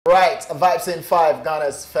Right, Vibes in 5,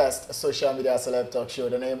 Ghana's first social media celeb talk show.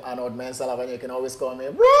 The name Arnold, Elavanyo. You can always call me,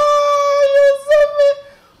 bro, you see me?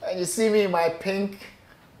 And you see me in my pink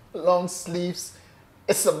long sleeves.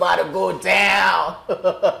 It's about to go down.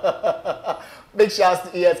 Big shouts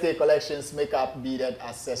to ESK Collections, makeup, beaded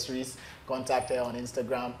accessories. Contact her on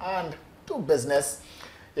Instagram and do business.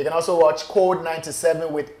 You can also watch Code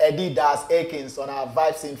 97 with Eddie Das Akins on our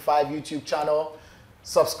Vibes in 5 YouTube channel.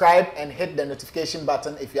 Subscribe and hit the notification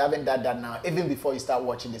button if you haven't done that now. Even before you start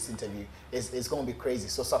watching this interview, it's going to be crazy.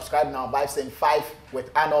 So subscribe now, Vibes in 5 with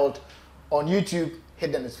Arnold on YouTube.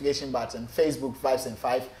 Hit the notification button, Facebook, Vibes in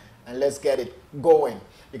 5, and let's get it going.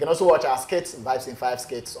 You can also watch our skits, Vibes in 5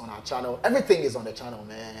 skits on our channel. Everything is on the channel,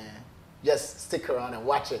 man. Just stick around and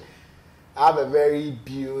watch it. I have a very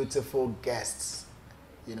beautiful guest.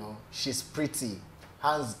 You know, she's pretty,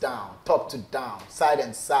 hands down, top to down, side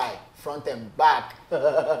and side, front and back.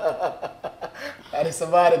 And it's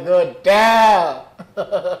about to go down.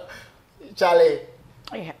 Charlie,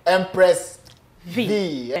 yeah. Empress Vee.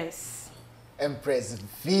 Vee. Yes. Empress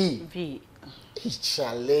Vee. Vee.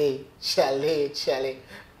 Charlie.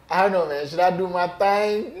 I don't know, man. Should I do my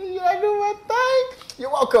thing? Should I do my thing?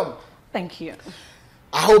 You're welcome. Thank you.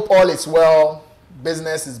 I hope all is well.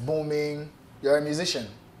 Business is booming. You're a musician.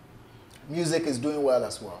 Music is doing well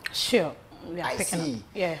as well. Sure. We are I picking see. Up.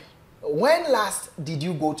 Yeah. When last did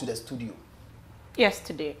you go to the studio?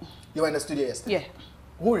 Yesterday. You were in the studio yesterday? Yeah.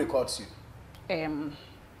 Who records you?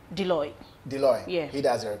 Deloy. Deloy? Yeah. He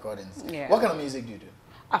does the recordings? Yeah. What kind of music do you do?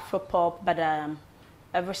 Afropop, but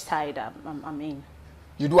every side I'm in.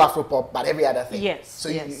 You do Afropop, but every other thing? Yes. So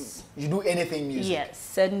yes. you do anything music?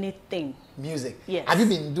 Yes, anything. Music? Yes. Have you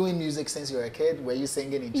been doing music since you were a kid? Were you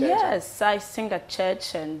singing in church? Yes, I sing at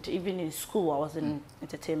church and even in school I was in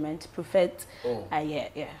entertainment. Prophet. Oh.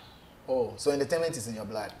 Yeah. Oh, so entertainment is in your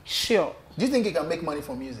blood? Sure. Do you think you can make money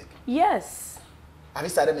from music? Yes. Have you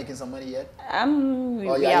started making some money yet?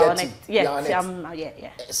 We are on it. Yes,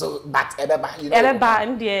 yeah. So, but you know,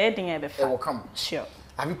 it will come. Sure.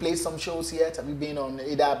 Have you played some shows yet? Have you been on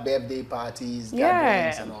either birthday parties, yeah,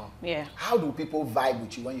 gatherings and all? Yeah. How do people vibe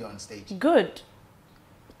with you when you're on stage? Good.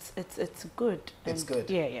 It's good. It's good.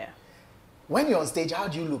 Yeah. When you're on stage, how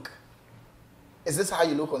do you look? Is this how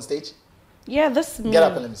you look on stage? Yeah, this me. Get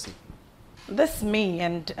up and let me see. This me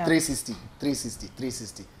and 360.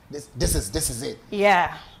 This is it.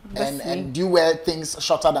 Yeah. And do you wear things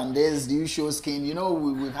shorter than this? Do you show skin? You know,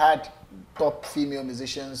 we've had top female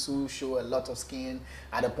musicians who show a lot of skin.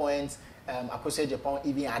 At a point, Akosua Japan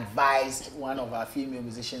even advised one of our female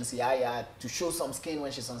musicians, Yaya, to show some skin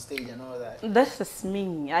when she's on stage and all that. This is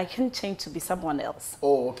me. I can change to be someone else.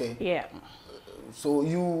 Oh, okay. Yeah. So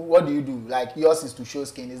what do you do? Like yours is to show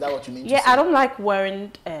skin. Is that what you mean? Yeah, to say? I don't like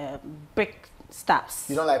wearing big stuffs.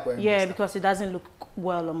 You don't like wearing Yeah, big stuff? because it doesn't look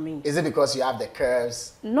well on me. Is it because you have the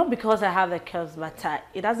curves? Not because I have the curves, but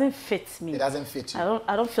it doesn't fit me. It doesn't fit you?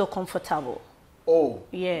 I don't feel comfortable. Oh.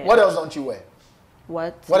 Yeah. What else don't you wear?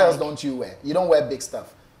 What else don't you wear? You don't wear big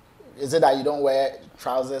stuff. Is it that you don't wear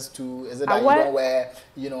trousers too? Is it that you don't wear,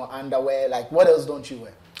 underwear? Like, what else don't you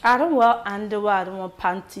wear? I don't wear underwear. I don't wear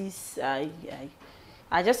panties.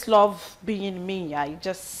 I just love being me. I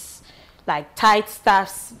just like tight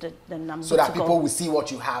stuffs. So that people will see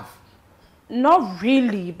what you have. Not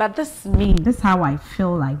really, but this is me. This is how I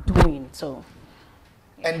feel like doing. So.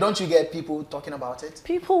 And don't you get people talking about it?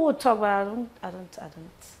 People will talk, but I don't.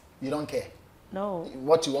 You don't care? No.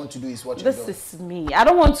 What you want to do is what you do. This is me. I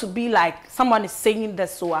don't want to be like someone is saying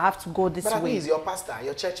this, so I have to go this way. But at your pastor,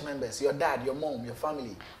 your church members, your dad, your mom, your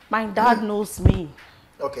family. My dad knows me.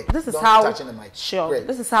 Okay. This is how. Touching the mic. Sure. Great.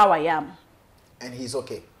 This is how I am. And he's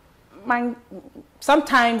okay.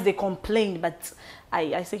 Sometimes they complain, but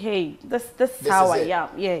I say, hey, this is how I am.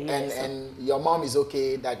 Yeah. And your mom is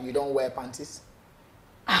okay that you don't wear panties?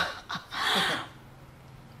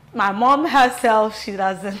 My mom herself, she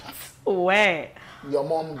doesn't wear. Your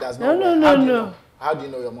mom does not wear? No. How do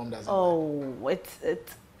you know your mom doesn't wear? Oh,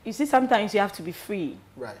 you see, sometimes you have to be free.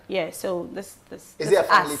 Right. Yeah, so this Is it a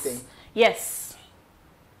family thing? Yes.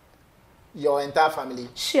 Your entire family?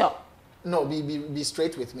 Sure. No, be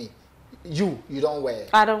straight with me. You don't wear?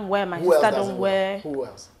 I don't wear. My sister don't wear. Who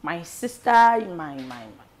else? My sister, my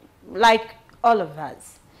like all of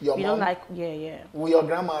us. Your you mom? Don't like, yeah. Will your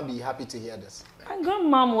grandma be happy to hear this? My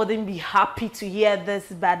grandma wouldn't be happy to hear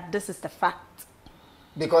this, but this is the fact.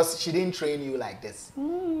 Because she didn't train you like this.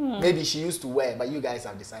 Maybe she used to wear, but you guys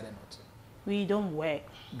have decided not to. We don't wear.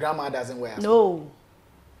 Grandma doesn't wear as No. well.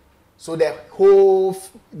 So the whole,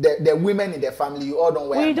 the women in the family, you all don't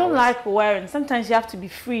wear We underwears. don't like wearing. Sometimes you have to be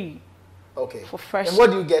free. Okay. For fresh. And what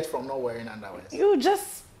do you get from not wearing underwear? You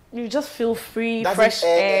just you just feel free, Doesn't fresh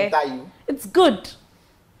air. enter you? It's good.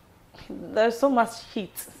 There's so much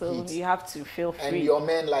heat, so Heat. you have to feel free. And your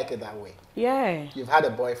men like it that way? Yeah. You've had a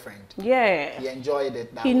boyfriend? Yeah. He enjoyed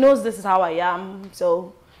it that He way? knows this is how I am,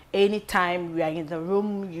 so anytime we are in the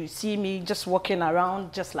room, you see me just walking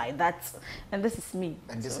around just like that, and this is me.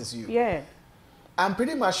 And this is you? Yeah. I'm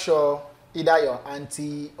pretty much sure either your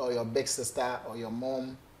auntie or your big sister or your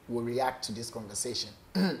mom will react to this conversation.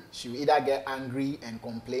 She will either get angry and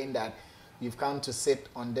complain that you've come to sit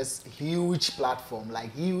on this huge platform,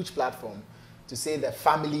 to say the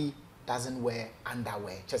family doesn't wear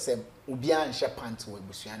underwear. Just say, "Ubia and share pants with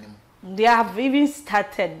busuanim." They have even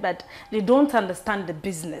started, but they don't understand the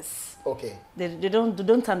business. Okay. They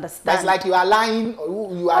don't understand. That's like you are lying,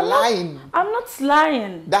 or you are lying. I'm not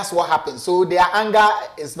lying. That's what happens. So their anger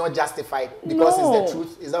is not justified because No. it's the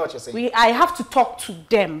truth. Is that what you're saying? I have to talk to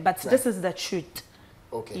them, but Right. this is the truth.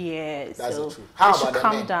 Okay. Yeah, That's so the truth. How they should about the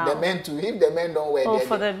calm men? down. The men too. If the men don't wear,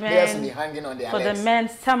 For the they have to men, be hanging on their for legs. the men,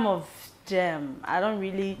 some of them, I don't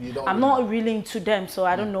really. You don't I'm really not really into them, so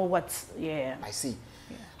I don't know what. Yeah. I see.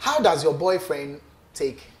 How does your boyfriend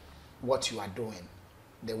take what you are doing,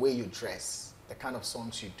 the way you dress, the kind of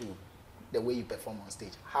songs you do, the way you perform on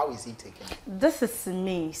stage? How is he taking it? This is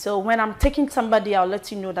me. So when I'm taking somebody, I'll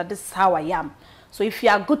let you know that this is how I am. So if you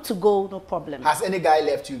are good to go, no problem. Has any guy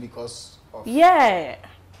left you because of? Yeah.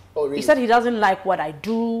 Oh, really? He said he doesn't like what I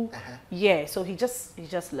do. Uh-huh. Yeah. So he just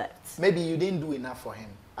left. Maybe you didn't do enough for him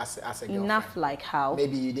as a girlfriend. Enough like how?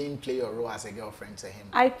 Maybe you didn't play your role as a girlfriend to him.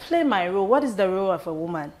 I play my role. What is the role of a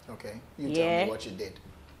woman? Okay. You tell Yeah. me what you did.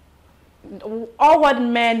 All what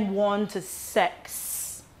men want is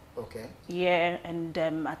sex. Okay. Yeah, and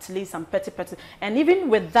at least I'm petty. And even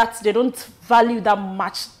with that, they don't value that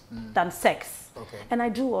much than sex. Okay. And I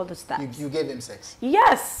do all the stuff. You gave him sex.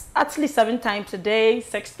 Yes, at least 7 times a day,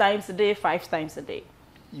 6 times a day, 5 times a day.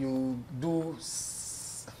 You do.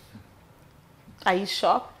 Are you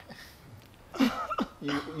shocked?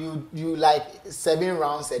 You like 7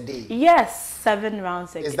 rounds a day. Yes, 7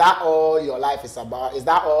 rounds a day. Is that all your life is about? Is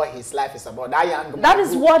that all his life is about? That young man. That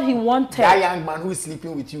is what he wanted. That young man who is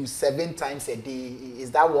sleeping with you 7 times a day.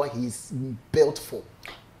 Is that what he's built for?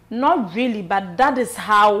 Not really, but that is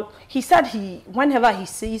how he said whenever he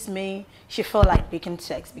sees me, she felt like making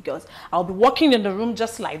sex because I'll be walking in the room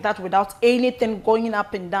just like that without anything going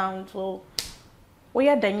up and down. So, it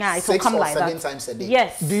will 6 come or like 7 that. times a day.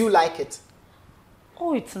 Yes. Do you like it?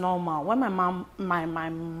 Oh, it's normal. When my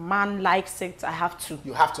man likes it, I have to.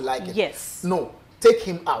 You have to like it. Yes. No, take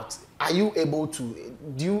him out. Are you able to?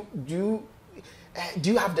 Do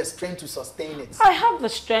you have the strength to sustain it? I have the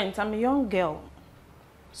strength. I'm a young girl.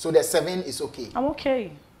 So the 7 is okay. I'm okay.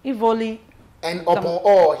 If only. And upon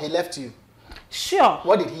all, he left you. Sure.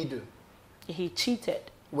 What did he do? He cheated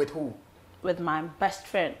With who? with my best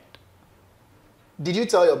friend. Did you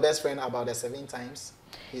tell your best friend about the 7 times?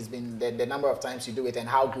 He's been the number of times you do it and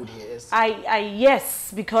how good he is.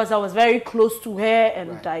 Yes, because I was very close to her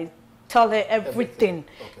and Right. I tell her everything.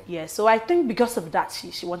 Okay. Yeah, so I think because of that,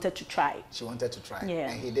 she wanted to try. She wanted to try. Yeah.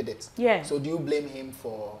 And he did it. Yeah. So do you blame him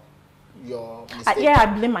for your mistake? Yeah, I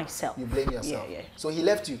blame myself. You blame yourself. Yeah. So he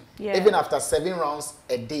left you. Yeah. Even after 7 rounds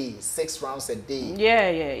a day, 6 rounds a day.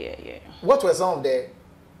 Yeah. What were some of the...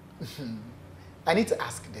 I need to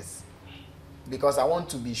ask this. Because I want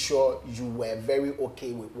to be sure you were very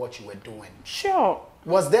okay with what you were doing. Sure.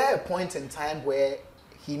 Was there a point in time where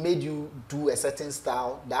he made you do a certain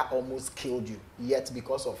style that almost killed you, yet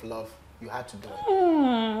because of love, you had to do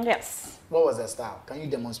it? Yes. What was the style? Can you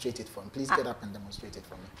demonstrate it for me? Please get up and demonstrate it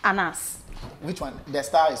for me. Anas. Which one? The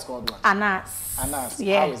style is called what? Anas. Anas.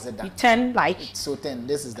 Yeah. How is it done? You turn like... So 10,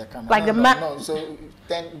 this is the camera. Like no, the man... No, so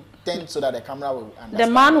 10 so that the camera will understand. The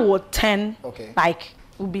man will turn Okay. like...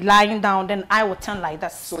 will be lying down, then I will turn like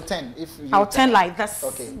this. So 10, if you... I'll turn like this,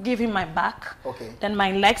 Okay. give him my back. Okay. Then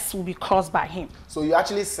my legs will be crossed by him. So you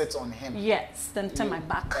actually sit on him. Yes, then turn my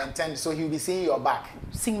back. And 10, so he'll be seeing your back.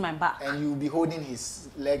 Seeing my back. And you'll be holding his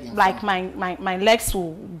leg in Like front. my legs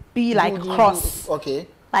will be like cross. Okay.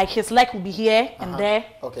 Like his leg will be here and there.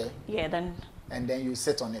 Okay. Yeah, then... And then you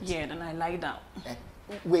sit on it. Yeah, then I lie down. And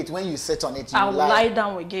wait, when you sit on it, you I'll lie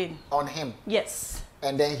down again. on him. Yes.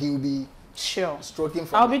 And then he'll be Sure. stroking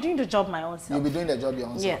from I'll be doing the job my own self. You'll be doing the job your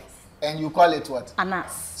own self. Yes. And you call it what?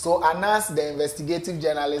 Anas. So Anas, the investigative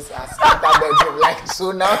journalist, has entered bedroom. Like,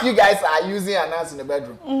 so now you guys are using Anas in the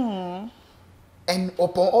bedroom. And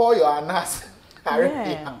upon all your Anas, I really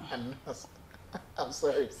Yeah. have Anas. I'm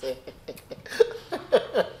sorry, sir.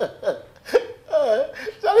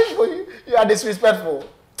 Challenge for you. You are disrespectful.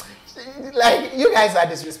 Like, you guys are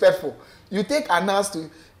disrespectful. You take Anas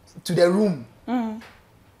to the room.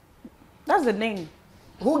 That's the name.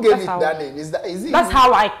 Who gave it that name? Is it? That's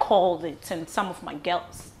how I called it, and some of my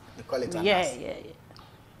girls. You call it? Yeah.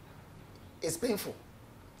 It's painful.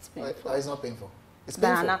 It's painful. Or it's not painful. It's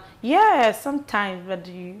painful. Yeah, sometimes, but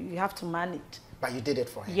you have to manage. But you did it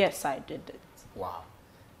for him. Yes, I did it. Wow,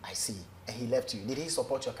 I see. And he left you. Did he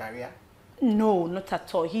support your career? No, not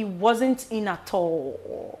at all. He wasn't in at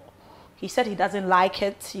all. He said he doesn't like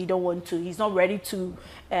it. He don't want to. He's not ready to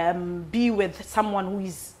be with someone who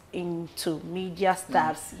is into media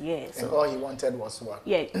stuffs. Yeah. So, and all he wanted was what?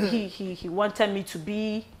 Yeah, he wanted me to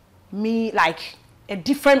be me, like a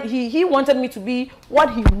different. He wanted me to be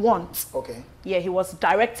what he wants. Okay. Yeah, he was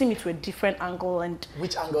directing me to a different angle. And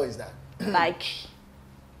which angle is that? Like,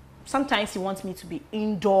 sometimes he wants me to be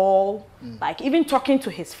indoor. Like, even talking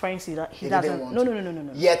to his friends, he doesn't.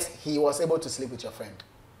 No. Yet he was able to sleep with your friend.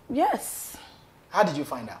 Yes. How did you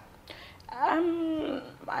find out?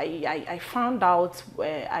 I found out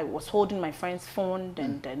where I was holding my friend's phone,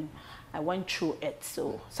 and then I went through it.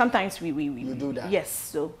 So sometimes we you do that. Yes.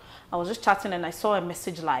 So I was just chatting, and I saw a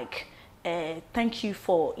message like, "Thank you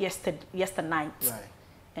for yesterday night." Right.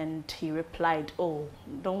 And he replied, "Oh,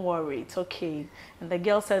 don't worry, it's okay." And the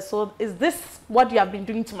girl said, "So is this what you have been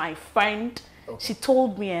doing to my friend?" Okay. She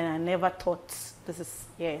told me, and I never thought this is,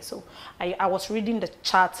 yeah. So I was reading the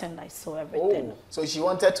chat and I saw everything. Oh, so she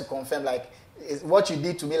wanted to confirm, like, is what you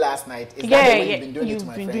did to me last night, is that the way you've been doing it to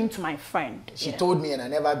my friend? You've been doing to my friend. She told me and I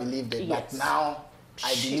never believed it, but now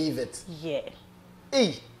I believe it. Yeah.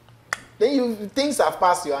 Hey, then things have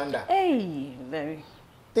passed your under. Hey, very.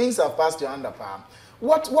 Things have passed your under, Pam.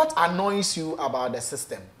 What annoys you about the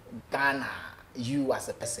system? Ghana, you as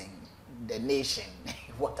a person, the nation,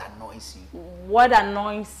 what annoys you? What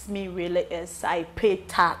annoys me really is I pay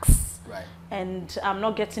tax. Right. And I'm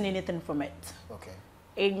not getting anything from it. Okay.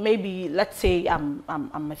 It maybe, let's say I'm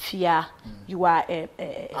a fear, you are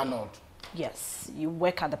Arnold. Yes, you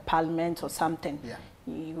work at the parliament or something.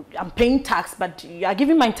 Yeah. I'm paying tax, but you are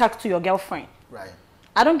giving my tax to your girlfriend. Right.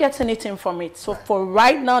 I don't get anything from it. So for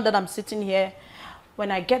right now that I'm sitting here,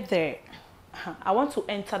 when I get there, I want to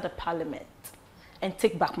enter the parliament and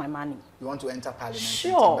take back my money. You want to enter parliament?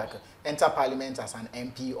 Sure. And enter parliament as an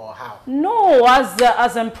MP or how? No,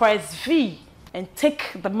 as Empress Vee, and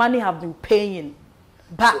take the money I've been paying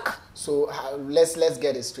back. So let's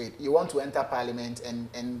get it straight. You want to enter parliament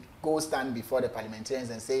and go stand before the parliamentarians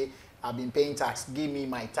and say, "I've been paying tax, give me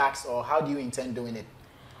my tax," or how do you intend doing it?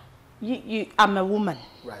 I'm a woman.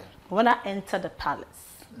 Right. When I enter the palace,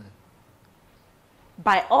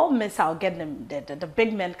 by all means, I'll get them the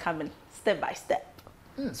big men coming step by step.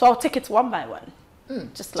 So I'll take it one by one.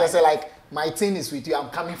 Just like my team is with you, I'm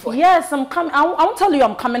coming for it. Yes, I'm coming. I won't tell you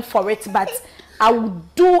I'm coming for it, but I will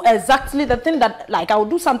do exactly the thing that, like, I will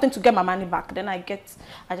do something to get my money back. Then I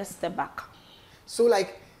just step back. So,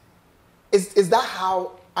 like, is that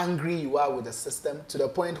how angry you are with the system, to the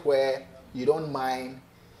point where you don't mind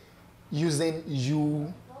using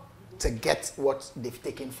you to get what they've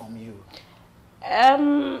taken from you?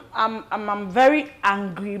 I'm very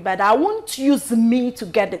angry, but I won't use me to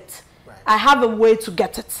get it. Right. I have a way to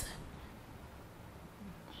get it.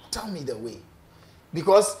 Tell me the way.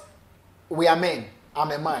 Because we are men. I'm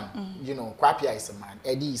a man. You know, Kwapia is a man.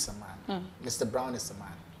 Eddie is a man. Mr. Brown is a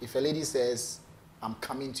man. If a lady says, "I'm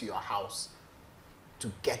coming to your house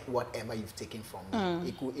to get whatever you've taken from me,"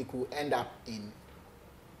 it could end up in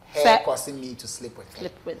her causing me to sleep with her.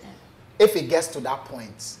 If it gets to that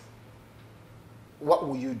point, what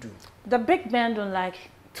will you do? The big men don't like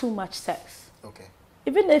too much sex. Okay.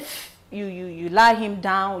 Even if you lie him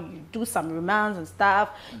down, you do some romance and stuff,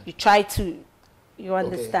 you try to, you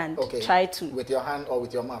understand? Okay. Try to. With your hand or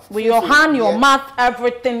with your mouth? With your hand, your mouth,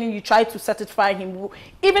 everything, you try to satisfy him.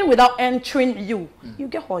 Even without entering you, you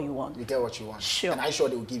get what you want. You get what you want. Sure. And I'm sure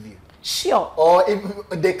they will give you. Sure. Or if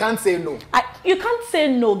they can't say no. You can't say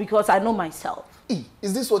no because I know myself.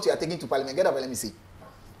 Is this what you are taking to parliament? Get up and let me see.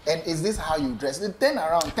 And is this how you dress? Turn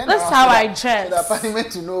around. That's how I dress. So the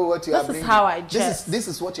parliament to know what you are bringing. This is how I dress. This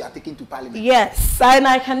is what you are taking to parliament. Yes, and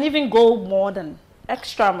I can even go more than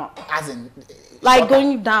extra more. As in, like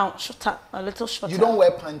going down, shorter, a little shorter. You don't wear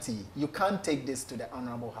panty. You can't take this to the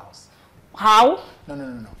honorable house. How?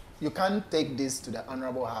 No. You can't take this to the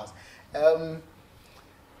honorable house. You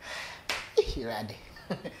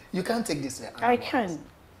can't take this to the honorable I can. House.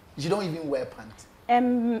 You don't even wear panty.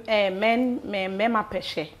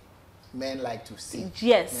 Men like to see.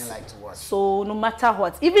 Yes. Men like to watch. So no matter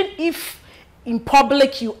what, even if in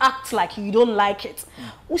public you act like you don't like it,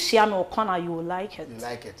 Ushiano corner you will like it. You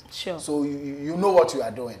like it. Sure. So you know what you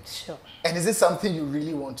are doing. Sure. And is this something you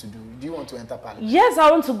really want to do? Do you want to enter parliament? Yes,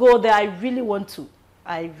 I want to go there. I really want to.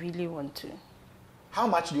 I really want to. How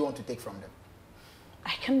much do you want to take from them?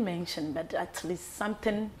 I can mention, but at least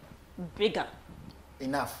something bigger.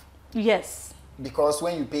 Enough. Yes. Because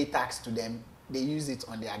when you pay tax to them, they use it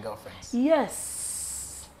on their girlfriends.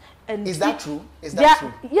 Yes. And is that true? Is that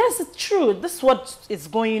true? Yes, it's true. This is what is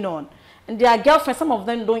going on. And their girlfriends, some of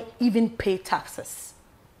them don't even pay taxes.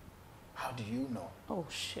 How do you know? Oh,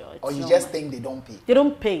 sure. Or you just think they don't pay? They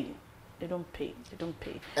don't pay. They don't pay. They don't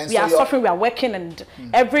pay. And we are suffering. We are working, and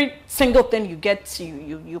every single thing you get,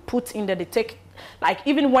 you put in there. They take, like,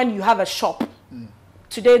 even when you have a shop,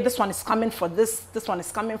 today this one is coming for this one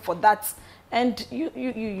is coming for that, and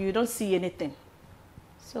you don't see anything.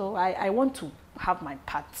 So I want to have my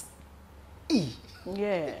part.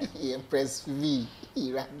 Yeah. Empress Vee,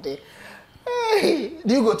 right there. Hey,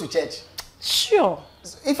 do you go to church? Sure.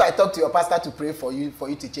 If I talk to your pastor to pray for you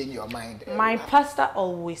to change your mind. My pastor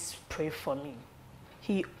always pray for me.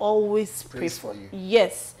 He always prays for you.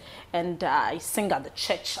 Yes. And I sing at the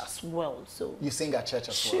church as well. So you sing at church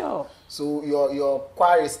as well? Sure. So your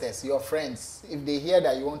choristers, your friends, if they hear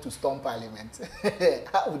that you want to storm parliament,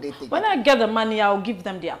 how would they take it? When I get the money, I'll give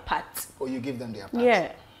them their part. Or you give them their part?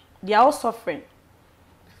 Yeah. They are all suffering.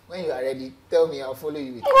 When you are ready, tell me, I'll follow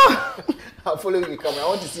you. I'll follow you. Come. I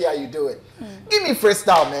want to see how you do it. Give me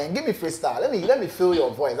freestyle, man. Give me freestyle. Let me feel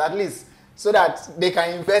your voice, at least, so that they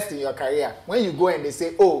can invest in your career. When you go and they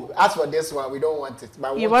say, "Oh, as for this one, we don't want it,"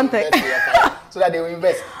 but we want to invest in your career, so that they will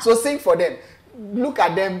invest. So sing for them. Look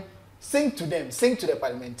at them. Sing to them. Sing to the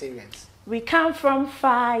parliamentarians. We come from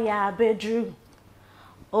fire bedroom.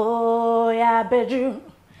 Oh yeah, bedroom.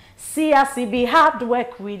 See us, it be hard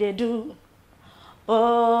work we they do.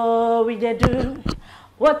 Oh, we they do.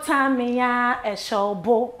 What time ya a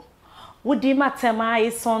showbo? Would you matter my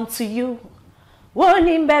son to you? Won't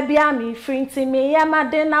him baby me frinty me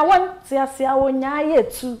yamadin I want to see I won't ya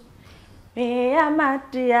too. Me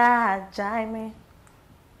yamadia jaime.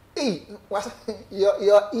 Hey,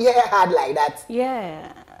 your ear hard like that?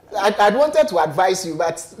 Yeah. I wanted to advise you,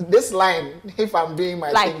 but this line, if I'm doing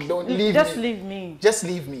my thing, don't leave me. Just leave me. Just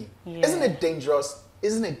leave me. Yeah. Isn't it dangerous?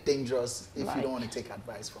 Isn't it dangerous if you don't want to take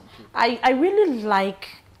advice from people? I really like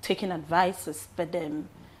taking advices, but then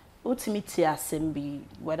ultimately assembly,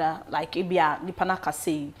 whether like Ibia Nipanaka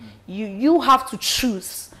say, you have to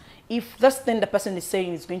choose if this thing the person is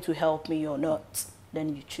saying is going to help me or not,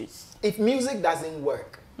 then you choose. If music doesn't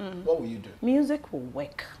work, what will you do? Music will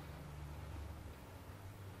work.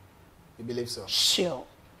 You believe so? Sure.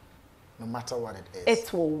 No matter what it is.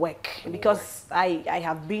 It will work because I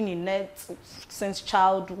have been in it since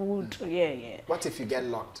childhood. Yeah. What if you get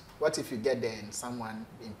locked? What if you get there and someone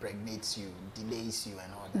impregnates you, delays you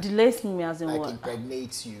and all that? Delays me as in like what?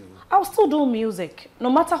 Impregnates you. I'll still do music.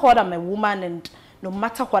 No matter what, I'm a woman, and no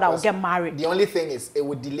matter what, I'll get married. The only thing is it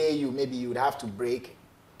would delay you. Maybe you would have to break,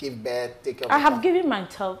 give birth, take care of I have given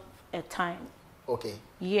myself a time. Okay.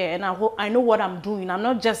 Yeah, and I know what I'm doing. I'm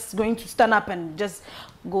not just going to stand up and just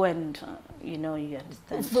go and, you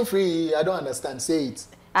understand. Feel free. I don't understand. Say it.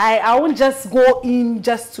 I won't just go in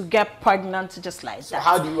just to get pregnant just like so that.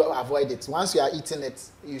 How do you avoid it? Once you are eating it,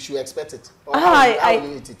 you should expect it. Or how do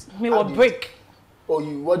you eat it? Me will break. Or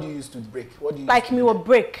what do you use to break? What do you like me will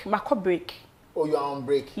break. Mako break. Oh, you are on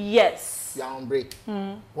break? Yes. You are on break.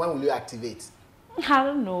 When will you activate? I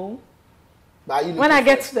don't know. When I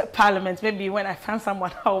get to the parliament, maybe when I find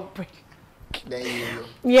someone, I'll break. Then you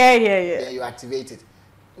Yeah. Then you activate it.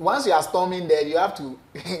 Once you are storming there, you have to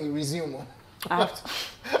resume. At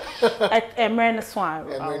Empress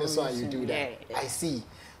Vee, you do that. Yeah. I see.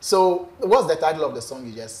 So, what's the title of the song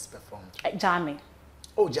you just performed? Jamie.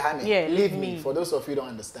 Oh, Jamie. Yeah, Leave Me. For those of you who don't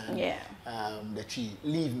understand, yeah. The tree.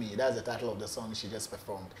 Leave Me. That's the title of the song she just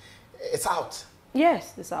performed. It's out.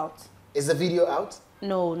 Yes, it's out. Is the video out?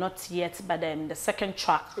 No, not yet. But then the second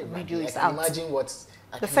track video is out. Imagine what.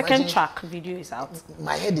 The second track video is out.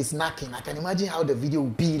 My head is knocking. I can imagine how the video will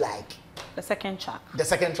be like. The second track. The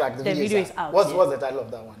second track. The video is out. What's the title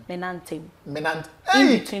of that one? Menante. Hey!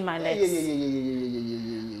 In between my legs. Yeah.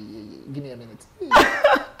 Give me a minute.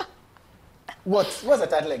 What's the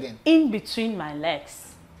title again? In between my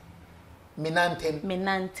legs.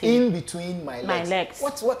 Menante. In between my legs. My legs.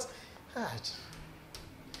 What?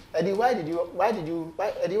 Eddie, why did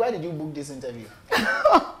you book this interview?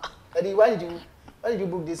 Eddie, why did you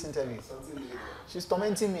book this interview? She's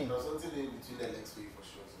tormenting me. No, something in between the legs for you for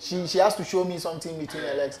sure. She has to show me something between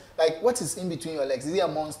her legs. Like, what is in between your legs? Is it a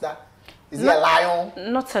monster? Is it a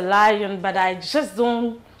lion? Not a lion, but I just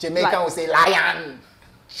don't. Jamaican will say lion.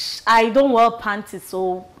 I don't wear panties,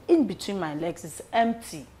 so in between my legs is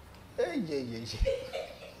empty. Yeah.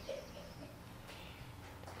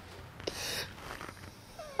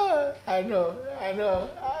 I know.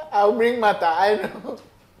 I'll bring matter. I know.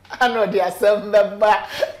 I know they are but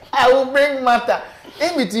I will bring matter.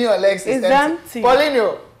 In between your legs is empty.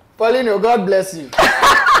 Paulino, God bless you.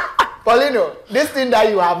 Paulino, this thing that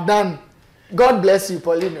you have done, God bless you,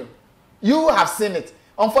 Paulino. You have seen it.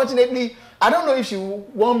 Unfortunately, I don't know if you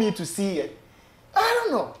want me to see it. I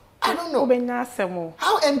don't know.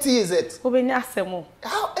 How empty is it?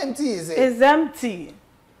 How empty is it? It's empty.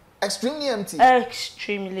 Extremely empty.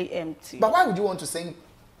 Extremely empty. But why would you want to sing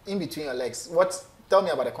in between your legs? Tell me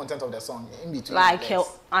about the content of the song, in between like your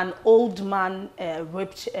legs. An old man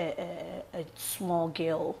raped a small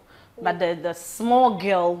girl, but the small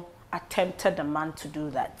girl attempted the man to do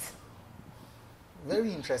that.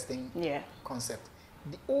 Very interesting concept.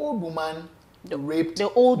 The old woman raped the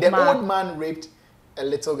old man raped a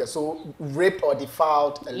little girl. So raped or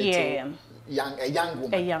defiled a little young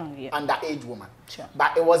woman. Underage woman. Sure.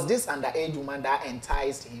 But it was this underage woman that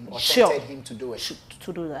enticed him or tempted him to do it.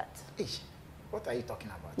 To do that. What are you talking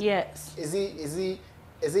about? Yes. Is it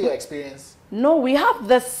your experience? No, we have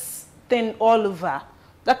this thing all over.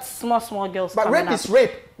 That's small girls. But rape is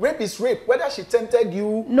rape. Rape is rape. Whether she tempted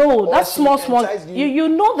you. No, that's small. You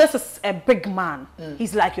know this is a big man.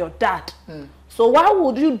 He's like your dad. So why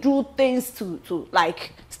would you do things to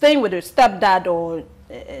like staying with your stepdad or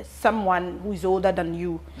someone who is older than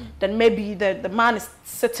you? Then maybe the man is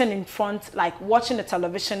sitting in front, like watching the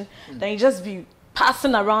television. Then you just be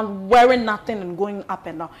passing around wearing nothing and going up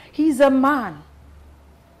and down. He's a man.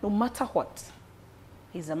 No matter what.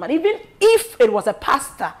 He's a man. Even if it was a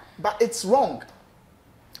pastor. But it's wrong.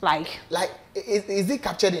 Like is it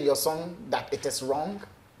captured in your song that it is wrong?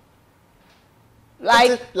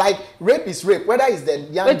 Like rape is rape. Whether it's the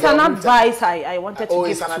young it's girl. It's an advice I wanted to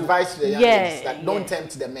give. It's an advice to the young ladies that don't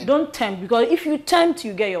tempt the men. Don't tempt, because if you tempt,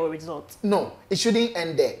 you get your result. No, it shouldn't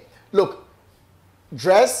end there. Look,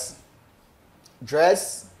 dress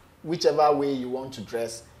whichever way you want to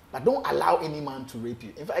dress, but don't allow any man to rape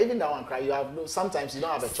you. In fact, even that one cry, sometimes you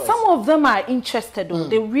don't have a choice. Some of them are interested, though.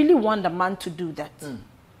 They really want the man to do that.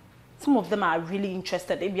 Some of them are really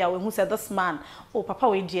interested. Who said this man, oh, Papa,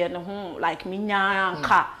 we like me,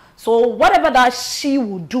 so whatever that she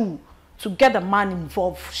would do to get the man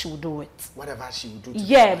involved, she will do it. Whatever she would do.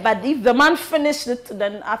 But if the man finished it,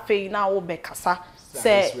 then I feel now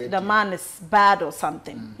say the man is bad or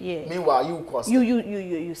something. Meanwhile, you caused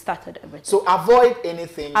you started everything. So avoid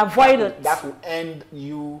anything. That will end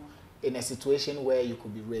you in a situation where you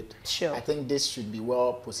could be raped. Sure. I think this should be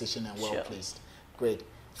well positioned and well placed. Great.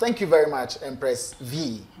 Thank you very much, Empress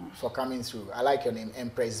Vee, for coming through. I like your name,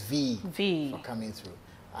 Empress Vee, for coming through.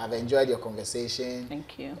 I've enjoyed your conversation.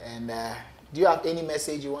 Thank you. And do you have any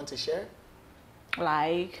message you want to share?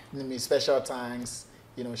 Like? Special thanks,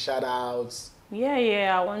 shout outs.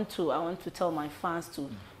 I want to tell my fans to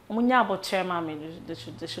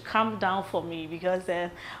they should calm down for me, because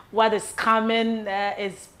what is coming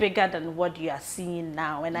is bigger than what you are seeing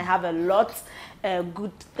now, and I have a lot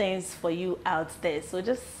good things for you out there. So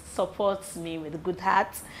just support me with a good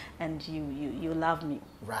heart, and you love me.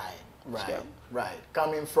 Right.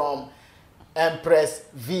 Coming from Empress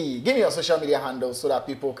Vee. Give me your social media handles so that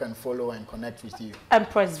people can follow and connect with you.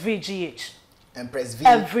 Empress Vee GH. Empress Vee.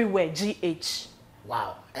 Everywhere GH.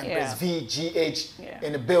 Wow. Empress Vee GH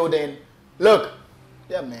in the building. Look.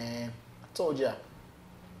 Yeah, man. I told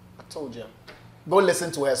you. Go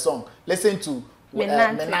listen to her song. Listen to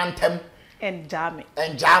Menantem and Jammy.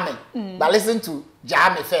 But listen to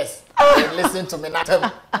Jammy first. And listen to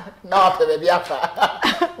Menantem. No, baby.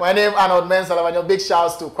 My name is Arnold Elavanyo. Big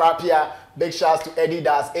shouts to Krapia. Big shouts to Eddie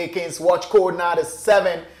Das. Akins watch code now is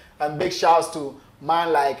 7. And big shouts to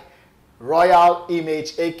man like Royal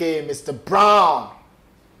Image, aka Mr. Brown.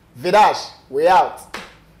 Vidash, we out.